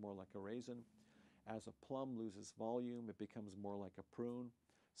becomes more like a raisin. As a plum loses volume, it becomes more like a prune.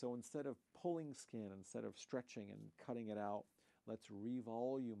 So instead of pulling skin, instead of stretching and cutting it out, let's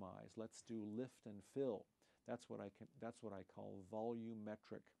revolumize. Let's do lift and fill. That's what I call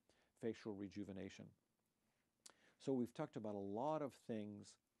volumetric facial rejuvenation. So we've talked about a lot of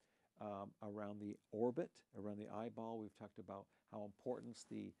things around the orbit, around the eyeball. We've talked about how important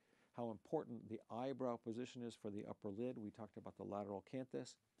the how important the eyebrow position is for the upper lid. We talked about the lateral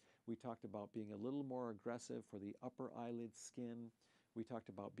canthus. We talked about being a little more aggressive for the upper eyelid skin. We talked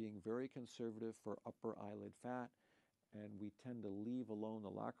about being very conservative for upper eyelid fat. And we tend to leave alone the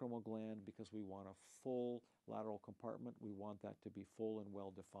lacrimal gland because we want a full lateral compartment. We want that to be full and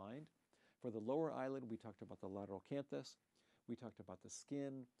well defined. For the lower eyelid, we talked about the lateral canthus. We talked about the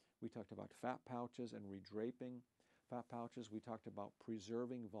skin. We talked about fat pouches and redraping fat pouches. We talked about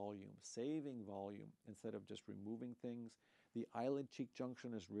preserving volume, saving volume instead of just removing things. The eyelid-cheek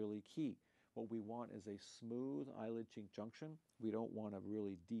junction is really key. What we want is a smooth eyelid-cheek junction. We don't want a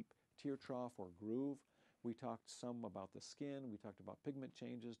really deep tear trough or groove. We talked some about the skin. We talked about pigment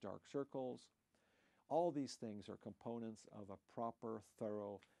changes, dark circles. All these things are components of a proper,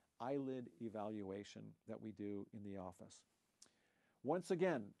 thorough eyelid evaluation that we do in the office. Once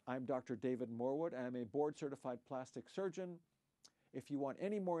again, I'm Dr. David Morwood. I am a board-certified plastic surgeon. If you want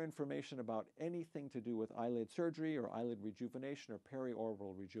any more information about anything to do with eyelid surgery or eyelid rejuvenation or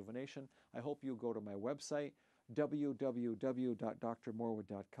perioral rejuvenation, I hope you'll go to my website,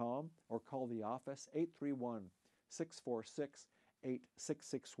 www.drmorwood.com, or call the office,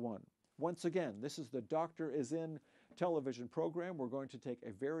 831-646-8661. Once again, this is the Doctor Is In television program. We're going to take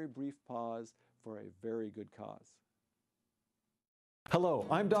a very brief pause for a very good cause. Hello,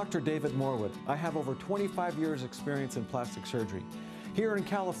 I'm Dr. David Morwood. I have over 25 years experience in plastic surgery. Here in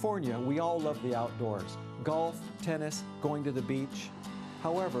California, we all love the outdoors. Golf, tennis, going to the beach.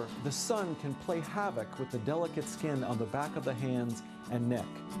 However, the sun can play havoc with the delicate skin on the back of the hands and neck.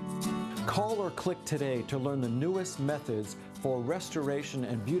 Call or click today to learn the newest methods for restoration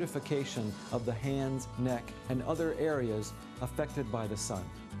and beautification of the hands, neck, and other areas affected by the sun.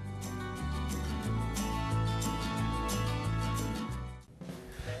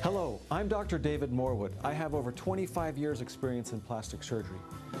 Hello, I'm Dr. David Morwood. I have over 25 years experience in plastic surgery.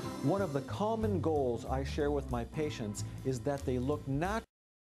 One of the common goals I share with my patients is that they look natural.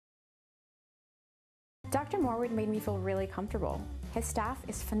 Dr. Morwood made me feel really comfortable. His staff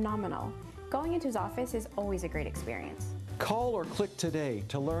is phenomenal. Going into his office is always a great experience. Call or click today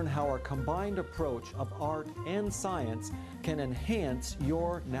to learn how our combined approach of art and science can enhance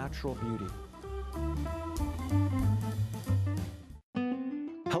your natural beauty.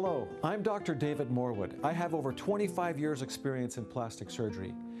 Hello, I'm Dr. David Morwood. I have over 25 years experience in plastic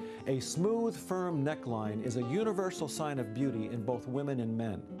surgery. A smooth, firm neckline is a universal sign of beauty in both women and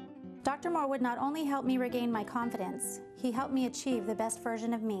men. Dr. Morwood not only helped me regain my confidence, he helped me achieve the best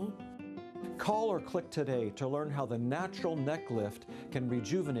version of me. Call or click today to learn how the natural neck lift can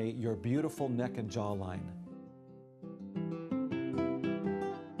rejuvenate your beautiful neck and jawline.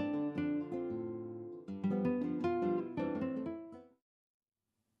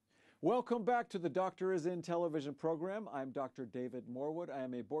 Welcome back to the Doctor Is In television program. I'm Dr. David Morwood. I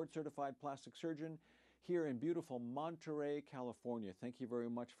am a board-certified plastic surgeon here in beautiful Monterey, California. Thank you very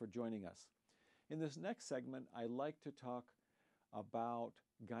much for joining us. In this next segment, I like to talk about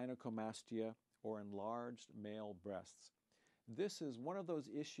gynecomastia or enlarged male breasts. This is one of those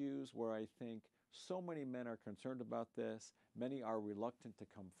issues where I think so many men are concerned about this. Many are reluctant to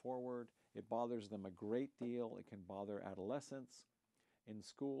come forward. It bothers them a great deal. It can bother adolescents. In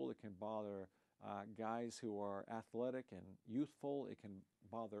school, it can bother guys who are athletic and youthful. It can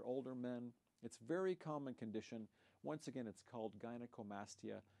bother older men. It's a very common condition. Once again, it's called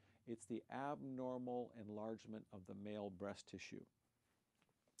gynecomastia. It's the abnormal enlargement of the male breast tissue.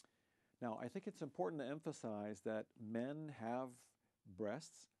 Now, I think it's important to emphasize that men have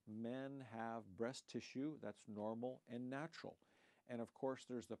breasts. Men have breast tissue that's normal and natural. And of course,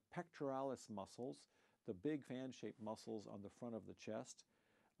 there's the pectoralis muscles, the big fan-shaped muscles on the front of the chest.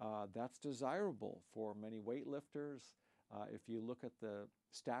 That's desirable for many weightlifters. If you look at the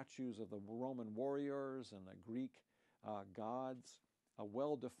statues of the Roman warriors and the Greek gods, a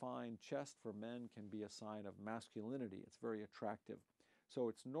well-defined chest for men can be a sign of masculinity. It's very attractive. So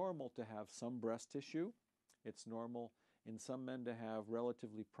it's normal to have some breast tissue. It's normal in some men to have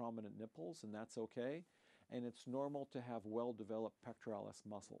relatively prominent nipples, and that's okay. And it's normal to have well-developed pectoralis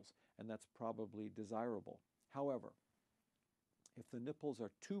muscles, and that's probably desirable. However, if the nipples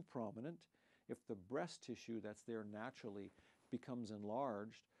are too prominent, if the breast tissue that's there naturally becomes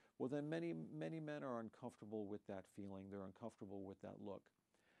enlarged, well then many men are uncomfortable with that feeling. They're uncomfortable with that look.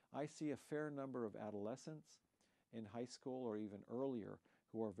 I see a fair number of adolescents in high school or even earlier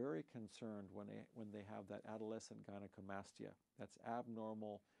who are very concerned when they have that adolescent gynecomastia. That's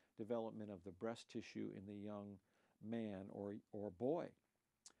abnormal development of the breast tissue in the young man or boy.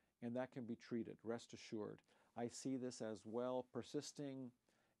 And that can be treated, rest assured. I see this as well persisting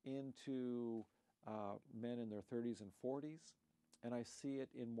into men in their 30s and 40s. And I see it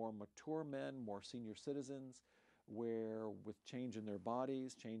in more mature men, more senior citizens, where with change in their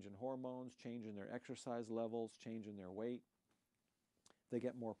bodies, change in hormones, change in their exercise levels, change in their weight, they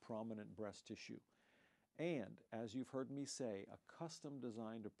get more prominent breast tissue. And as you've heard me say, a custom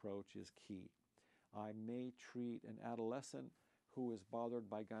designed approach is key. I may treat an adolescent who is bothered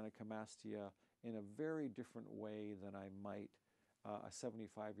by gynecomastia in a very different way than I might a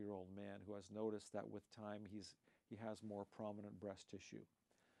 75-year-old man who has noticed that with time he has more prominent breast tissue.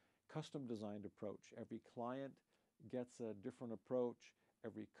 Custom designed approach. Every client gets a different approach.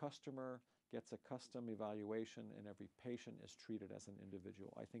 Every customer gets a custom evaluation, and every patient is treated as an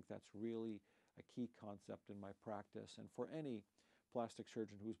individual. I think that's really a key concept in my practice, and for any plastic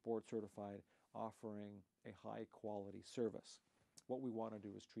surgeon who's board certified offering a high quality service. What we want to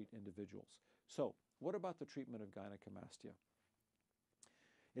do is treat individuals. So what about the treatment of gynecomastia?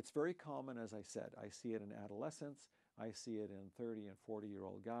 It's very common, as I said. I see it in adolescents. I see it in 30 and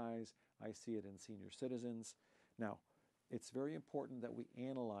 40-year-old guys. I see it in senior citizens. Now, it's very important that we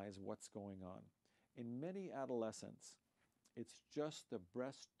analyze what's going on. In many adolescents, it's just the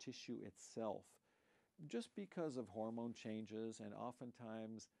breast tissue itself, just because of hormone changes, and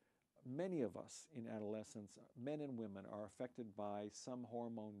oftentimes many of us in adolescence, men and women, are affected by some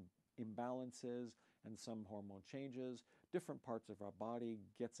hormone imbalances and some hormone changes. Different parts of our body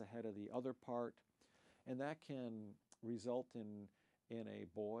gets ahead of the other part, and that can result in a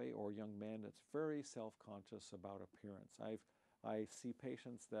boy or young man that's very self-conscious about appearance. I see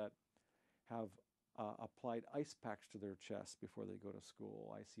patients that have applied ice packs to their chest before they go to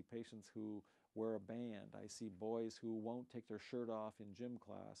school. I see patients who wear a band. I see boys who won't take their shirt off in gym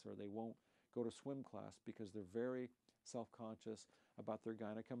class, or they won't go to swim class because they're very self-conscious about their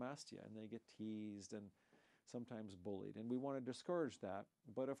gynecomastia, and they get teased and sometimes bullied. And we want to discourage that,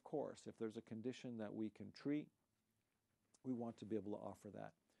 but of course, if there's a condition that we can treat, we want to be able to offer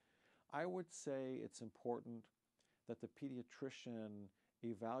that. I would say it's important that the pediatrician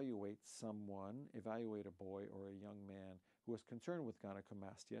evaluate a boy or a young man who is concerned with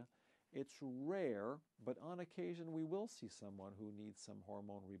gynecomastia. It's rare, but on occasion we will see someone who needs some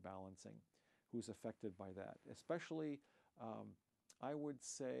hormone rebalancing, who's affected by that. Especially, I would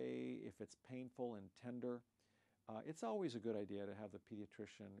say, if it's painful and tender, it's always a good idea to have the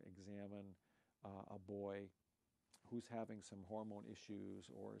pediatrician examine a boy who's having some hormone issues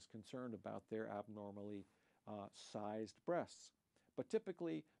or is concerned about their abnormally sized breasts. But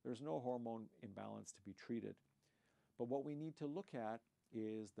typically, there's no hormone imbalance to be treated. But what we need to look at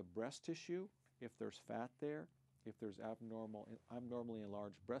is the breast tissue, if there's fat there, if there's abnormally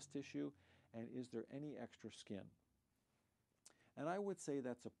enlarged breast tissue, and is there any extra skin. And I would say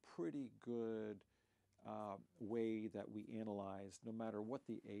that's a pretty good way that we analyze, no matter what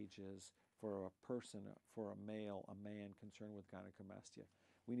the age is, for a person, for a man concerned with gynecomastia.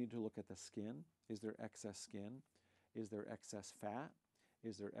 We need to look at the skin. Is there excess skin? Is there excess fat?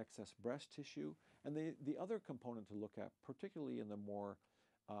 Is there excess breast tissue? And the other component to look at, particularly in the more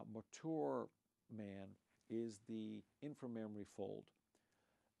mature man, is the inframammary fold.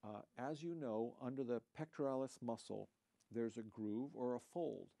 As you know, under the pectoralis muscle, there's a groove or a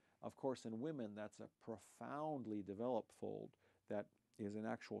fold. Of course, in women, that's a profoundly developed fold that is an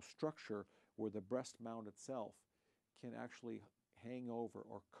actual structure where the breast mound itself can actually hang over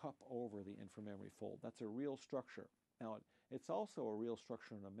or cup over the inframammary fold. That's a real structure. Now, it's also a real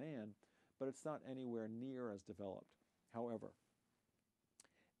structure in a man, but it's not anywhere near as developed. However,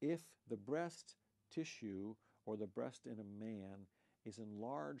 if the breast tissue or the breast in a man is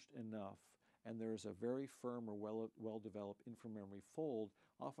enlarged enough and there's a very firm or well-developed inframammary fold,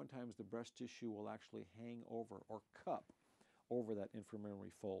 oftentimes the breast tissue will actually hang over or cup over that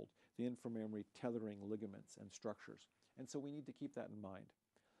inframammary fold, the inframammary tethering ligaments and structures. And so we need to keep that in mind.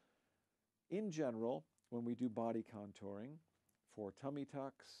 In general, when we do body contouring for tummy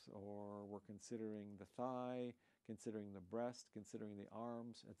tucks, or we're considering the thigh, considering the breast, considering the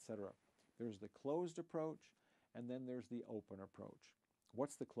arms, etc., there's the closed approach, and then there's the open approach.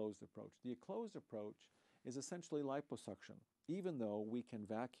 What's the closed approach? The closed approach is essentially liposuction. Even though we can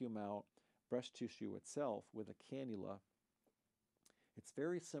vacuum out breast tissue itself with a cannula, it's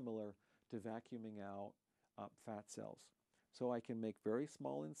very similar to vacuuming out fat cells. So I can make very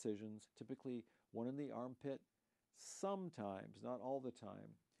small incisions, typically one in the armpit. Sometimes, not all the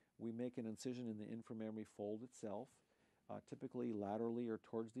time, we make an incision in the inframammary fold itself, typically laterally or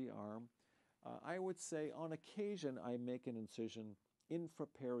towards the arm. I would say on occasion I make an incision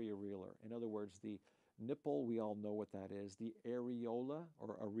infraperiareolar. In other words, the nipple, we all know what that is, the areola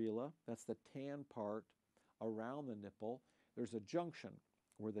or areola, that's the tan part around the nipple. There's a junction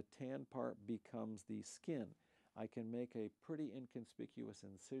where the tan part becomes the skin. I can make a pretty inconspicuous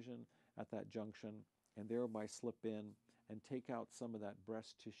incision at that junction and thereby slip in and take out some of that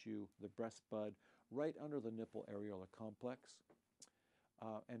breast tissue, the breast bud, right under the nipple areola complex.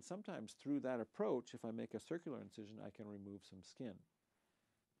 And sometimes through that approach, if I make a circular incision, I can remove some skin.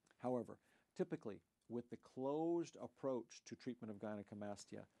 However, typically, with the closed approach to treatment of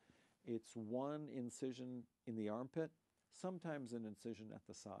gynecomastia, it's one incision in the armpit, sometimes an incision at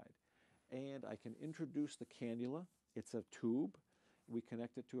the side. And I can introduce the cannula. It's a tube. We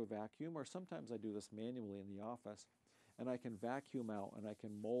connect it to a vacuum, or sometimes I do this manually in the office, and I can vacuum out and I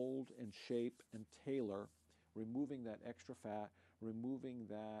can mold and shape and tailor, removing that extra fat, removing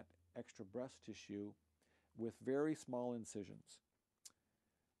that extra breast tissue with very small incisions.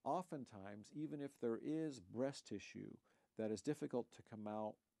 Oftentimes, even if there is breast tissue that is difficult to come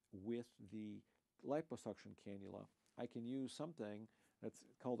out with the liposuction cannula, I can use something that's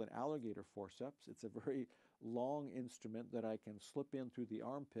called an alligator forceps. It's a very long instrument that I can slip in through the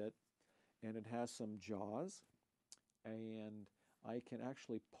armpit, and it has some jaws, and I can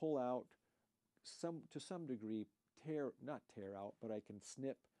actually pull out to some degree, not tear out, but I can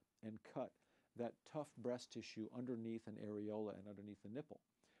snip and cut that tough breast tissue underneath an areola and underneath the nipple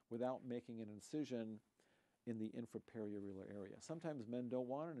without making an incision in the infraperiular area. Sometimes men don't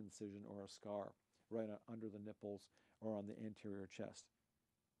want an incision or a scar right under the nipples or on the anterior chest,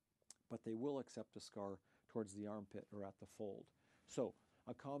 but they will accept a scar towards the armpit or at the fold. So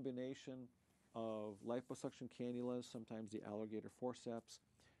a combination of liposuction cannulas, sometimes the alligator forceps.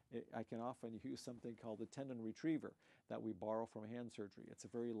 I can often use something called the tendon retriever that we borrow from hand surgery. It's a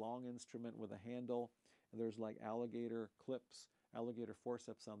very long instrument with a handle, and there's like alligator clips, alligator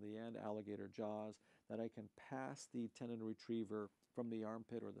forceps on the end, alligator jaws, that I can pass the tendon retriever from the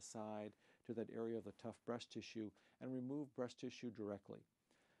armpit or the side to that area of the tough breast tissue and remove breast tissue directly.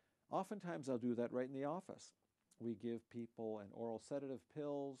 Oftentimes I'll do that right in the office. We give people an oral sedative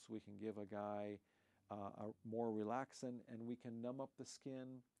pills, we can give a guy a more relaxant, and we can numb up the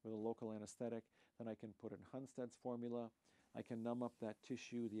skin with a local anesthetic. Then I can put in Hunsted's formula. I can numb up that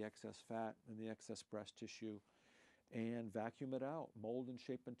tissue, the excess fat and the excess breast tissue, and vacuum it out, mold and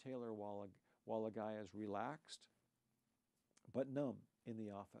shape and tailor while a guy is relaxed but numb in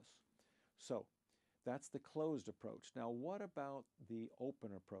the office. So that's the closed approach. Now what about the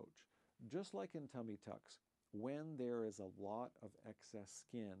open approach? Just like in tummy tucks, when there is a lot of excess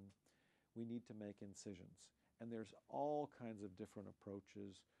skin, we need to make incisions. And there's all kinds of different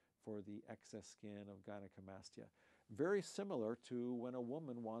approaches for the excess skin of gynecomastia. Very similar to when a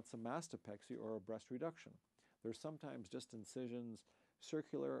woman wants a mastopexy or a breast reduction. There's sometimes just incisions,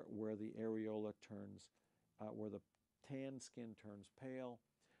 circular, where the areola turns, where the tan skin turns pale.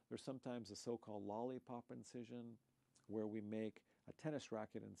 There's sometimes a so-called lollipop incision, where we make a tennis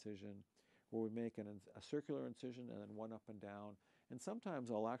racket incision, where we make a circular incision and then one up and down. And sometimes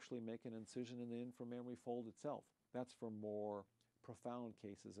I'll actually make an incision in the inframammary fold itself. That's for more profound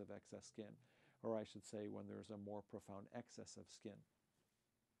cases of excess skin, or I should say when there's a more profound excess of skin.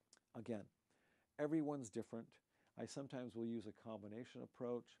 Again, everyone's different. I sometimes will use a combination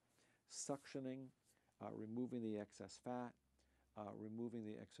approach, suctioning, removing the excess fat, removing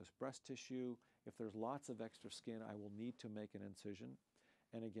the excess breast tissue. If there's lots of extra skin, I will need to make an incision.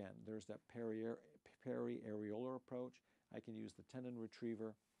 And again, there's that periareolar approach. I can use the tendon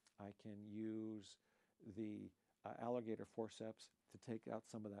retriever. I can use the alligator forceps to take out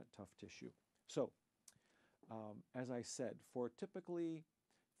some of that tough tissue. So, as I said, typically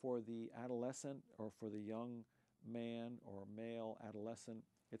for the adolescent or for the young man or male adolescent,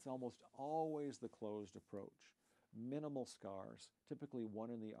 it's almost always the closed approach. Minimal scars, typically one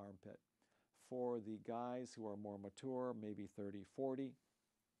in the armpit. For the guys who are more mature, maybe 30, 40,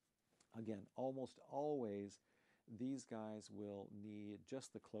 again, almost always these guys will need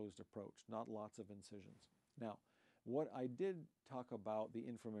just the closed approach, not lots of incisions. Now, what I did talk about the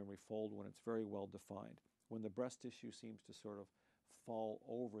inframammary fold when it's very well defined, when the breast tissue seems to sort of fall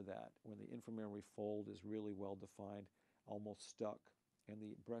over that, when the inframammary fold is really well defined, almost stuck, and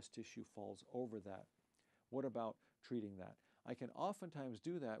the breast tissue falls over that. What about treating that? I can oftentimes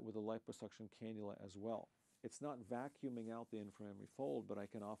do that with a liposuction cannula as well. It's not vacuuming out the inframammary fold, but I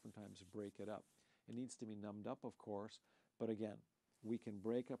can oftentimes break it up. It needs to be numbed up, of course, but again, we can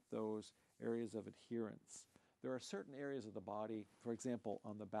break up those areas of adherence. There are certain areas of the body, for example,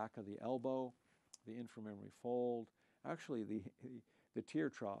 on the back of the elbow, the inframammary fold, actually the tear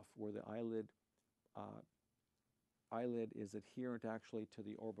trough where the eyelid is adherent actually to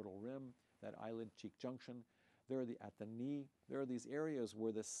the orbital rim, that eyelid cheek junction. At the knee, there are these areas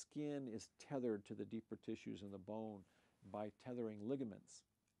where the skin is tethered to the deeper tissues in the bone by tethering ligaments.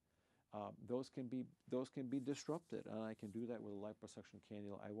 those can be disrupted, and I can do that with a liposuction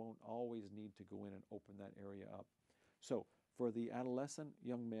cannula. I won't always need to go in and open that area up. So for the adolescent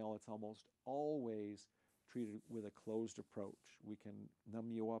young male, it's almost always treated with a closed approach. We can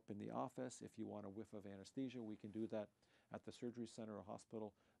numb you up in the office. If you want a whiff of anesthesia, we can do that at the surgery center or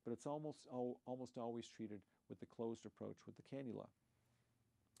hospital, but it's almost always treated with the closed approach with the cannula.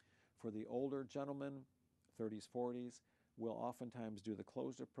 For the older gentlemen, 30s, 40s, we'll oftentimes do the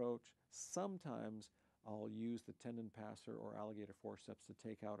closed approach. Sometimes I'll use the tendon passer or alligator forceps to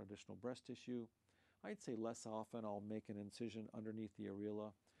take out additional breast tissue. I'd say less often I'll make an incision underneath the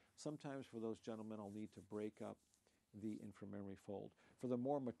areola. Sometimes for those gentlemen I'll need to break up the inframammary fold. For the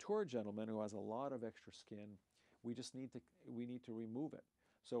more mature gentleman who has a lot of extra skin, we need to remove it.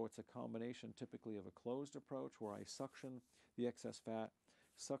 So it's a combination typically of a closed approach where I suction the excess fat,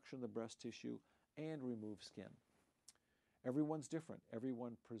 suction the breast tissue, and remove skin. Everyone's different.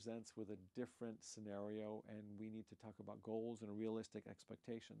 Everyone presents with a different scenario, and we need to talk about goals and realistic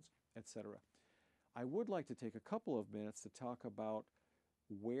expectations, etc. I would like to take a couple of minutes to talk about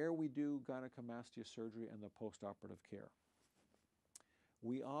where we do gynecomastia surgery and the postoperative care.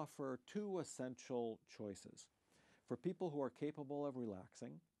 We offer two essential choices. For people who are capable of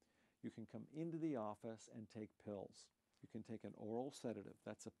relaxing, you can come into the office and take pills. You can take an oral sedative.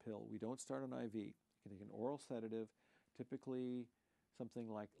 That's a pill. We don't start an IV. You can take an oral sedative, typically something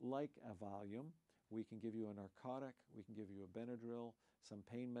like a Valium. We can give you a narcotic. We can give you a Benadryl, some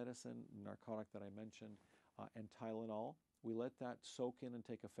pain medicine, narcotic that I mentioned, and Tylenol. We let that soak in and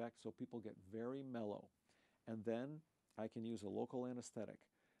take effect so people get very mellow. And then I can use a local anesthetic,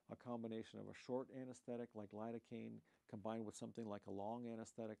 a combination of a short anesthetic like lidocaine combined with something like a long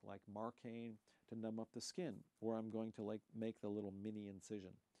anesthetic like Marcaine to numb up the skin, where I'm going to make the little mini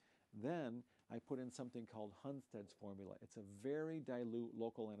incision. Then I put in something called Hunsted's formula. It's a very dilute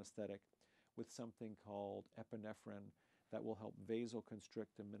local anesthetic with something called epinephrine that will help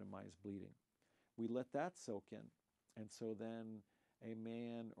vasoconstrict and minimize bleeding. We let that soak in, and so then a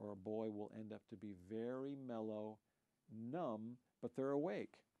man or a boy will end up to be very mellow, numb, but they're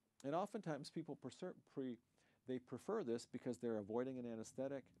awake. And oftentimes people prefer this because they're avoiding an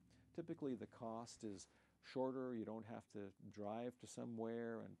anesthetic. Typically the cost is shorter. You don't have to drive to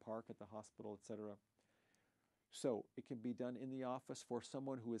somewhere and park at the hospital, etc. So it can be done in the office for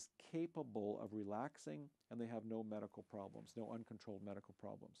someone who is capable of relaxing and they have no medical problems, no uncontrolled medical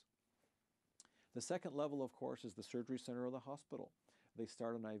problems. The second level, of course, is the surgery center or the hospital. They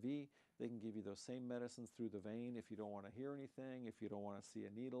start an IV. They can give you those same medicines through the vein if you don't want to hear anything, if you don't want to see a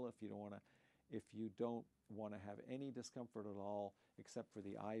needle, if you don't want to have any discomfort at all except for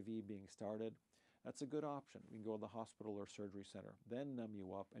the IV being started. That's a good option. We can go to the hospital or surgery center, then numb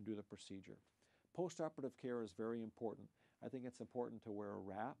you up and do the procedure. Postoperative care is very important. I think it's important to wear a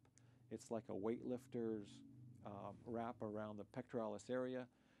wrap. It's like a weightlifter's wrap around the pectoralis area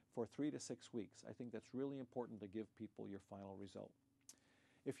for 3 to 6 weeks. I think that's really important to give people your final result.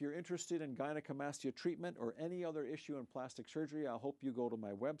 If you're interested in gynecomastia treatment or any other issue in plastic surgery, I hope you go to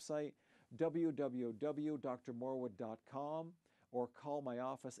my website, www.drmorwood.com, or call my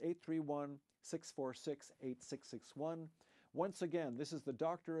office, 831-646-8661. Once again, this is the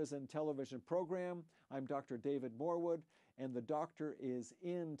Doctor is in Television program. I'm Dr. David Morwood, and the Doctor is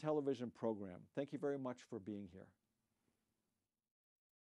in Television program. Thank you very much for being here.